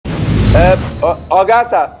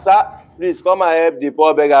Oga, sir, please come and help the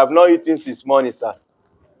poor beggar. I've not eaten since morning, sir.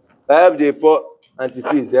 Help the poor auntie,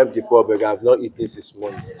 please help the poor beggar. I've not eaten since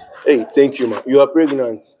morning. Hey, thank you, man. You are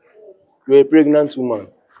pregnant. You are a pregnant woman.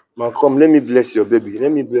 Man, come, let me bless your baby.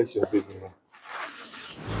 Let me bless your baby, man.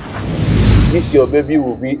 This your baby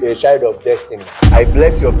will be a child of destiny. I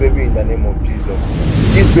bless your baby in the name of Jesus.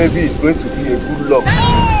 This baby is going to be a good luck.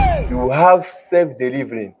 You will have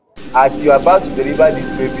self-delivering. As you are about to deliver this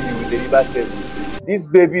baby, you will deliver safely. This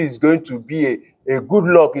baby is going to be a good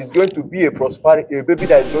luck. It's going to be a baby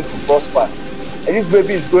that is going to prosper. And this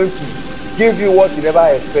baby is going to give you what you never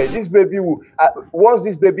expect. This baby will, once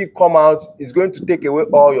this baby come out, is going to take away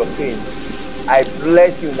all your sins. I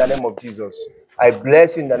bless you in the name of Jesus. I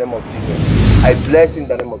bless you in the name of Jesus. I bless you in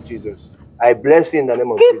the name of Jesus. I bless you in the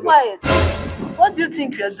name of Jesus. Keep quiet. What do you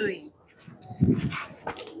think you are doing?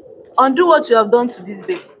 Undo what you have done to this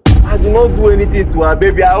baby. I do not do anything to her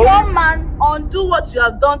baby. Young man, undo what you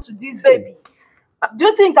have done to this baby. Do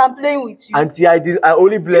you think I'm playing with you? Auntie, I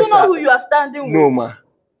only bless her. Do you know who you are standing with? No, ma.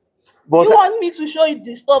 But you want me to show you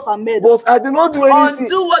the stuff I made? But I do not do anything.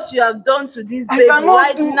 Undo what you have done to this baby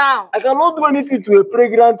now. I cannot do anything to a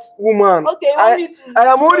pregnant woman. Okay, you want me to? I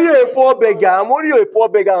am only a poor beggar. I'm only a poor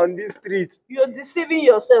beggar on this street. You're deceiving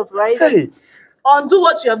yourself, right? Hey. Undo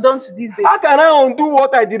what you have done to this baby. How can I undo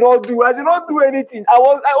what I did not do? I did not do anything. I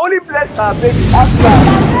only blessed her baby.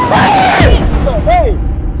 Hey!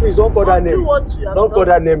 Please don't call that name. Don't call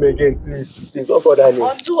that name again, please. Please don't call that name.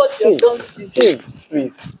 Undo what you have done to this baby.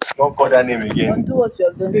 Please don't call that name again. Undo what you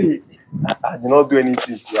have done to this baby. I did not do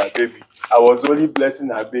anything to her baby. I was only blessing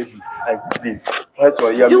her baby. Auntie, please. Try to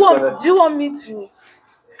hear me. Do you want me to?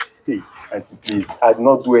 Hey, Auntie, please. I did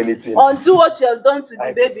not do anything. Undo what you have done to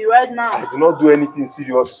the baby right now. I did not do anything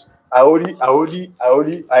serious. I only bless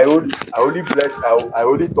her.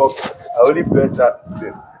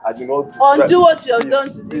 I do not undo what you have done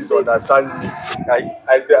to this baby. Please understand me. I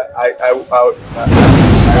will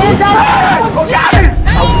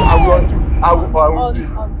undo.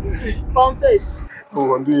 Confess. I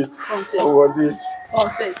will undo it. Confess. I will undo it.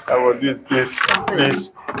 Confess. I will undo it, please.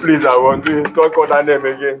 Please, I will undo it. Don't call that name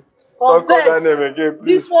again. Confess. Don't call that name again, please.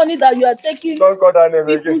 This money that you are taking. Don't call that name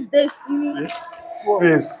again. Destiny.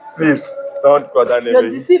 Please, don't call that name again.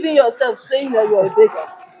 You're deceiving yourself, saying that you are a beggar.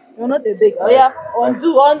 You're not a beggar. Oh yeah,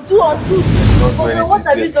 undo. What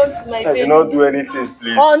have you done to my baby? I did not do anything,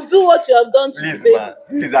 please. Undo what you have done to the baby. Please, man.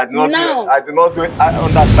 Please, I do not do it. I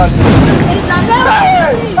understand.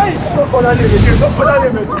 Hey, don't call that name again. Don't call that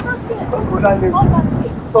name again. Don't call that name.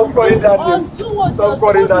 Stop calling that name. Stop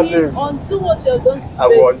calling that name. Undo what you have done to the baby. I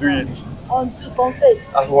will undo it. Undo,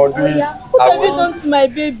 confess. I will undo it. What have you done to my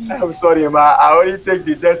baby? I'm sorry, ma. I only take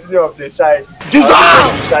the destiny of the child. Jesus!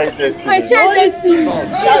 My child destiny.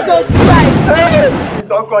 Jesus Christ. Please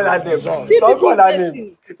don't call that name. Don't call that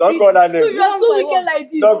name. Don't call that name. So you are so wicked like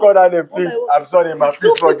this. Don't call that name, please. I'm sorry, ma.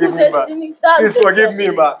 Please forgive me, ma. Please forgive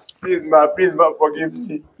me, ma. Please, ma, forgive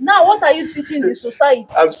me. Now, what are you teaching the society?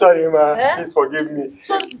 I'm sorry, ma. Please forgive me.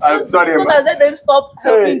 I'm sorry, ma. So that let them stop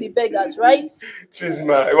helping the beggars, right? Please,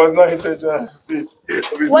 ma. It was not intentional. Please.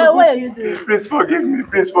 Why are you doing it? Please forgive me.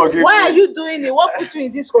 Please forgive me. Why are you doing it? What put you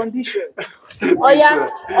in this condition?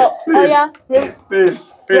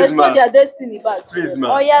 Please, restore their destiny back. Please,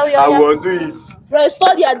 ma. I will undo it.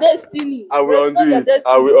 Restore their destiny. I will undo it.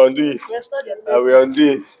 I will undo it. Restore their destiny. I will undo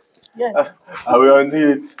it. Yeah. I will undo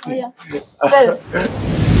it. First.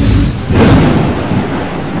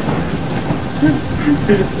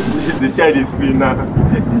 The child is free now.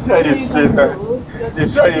 The child is free now. The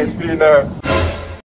child is free now.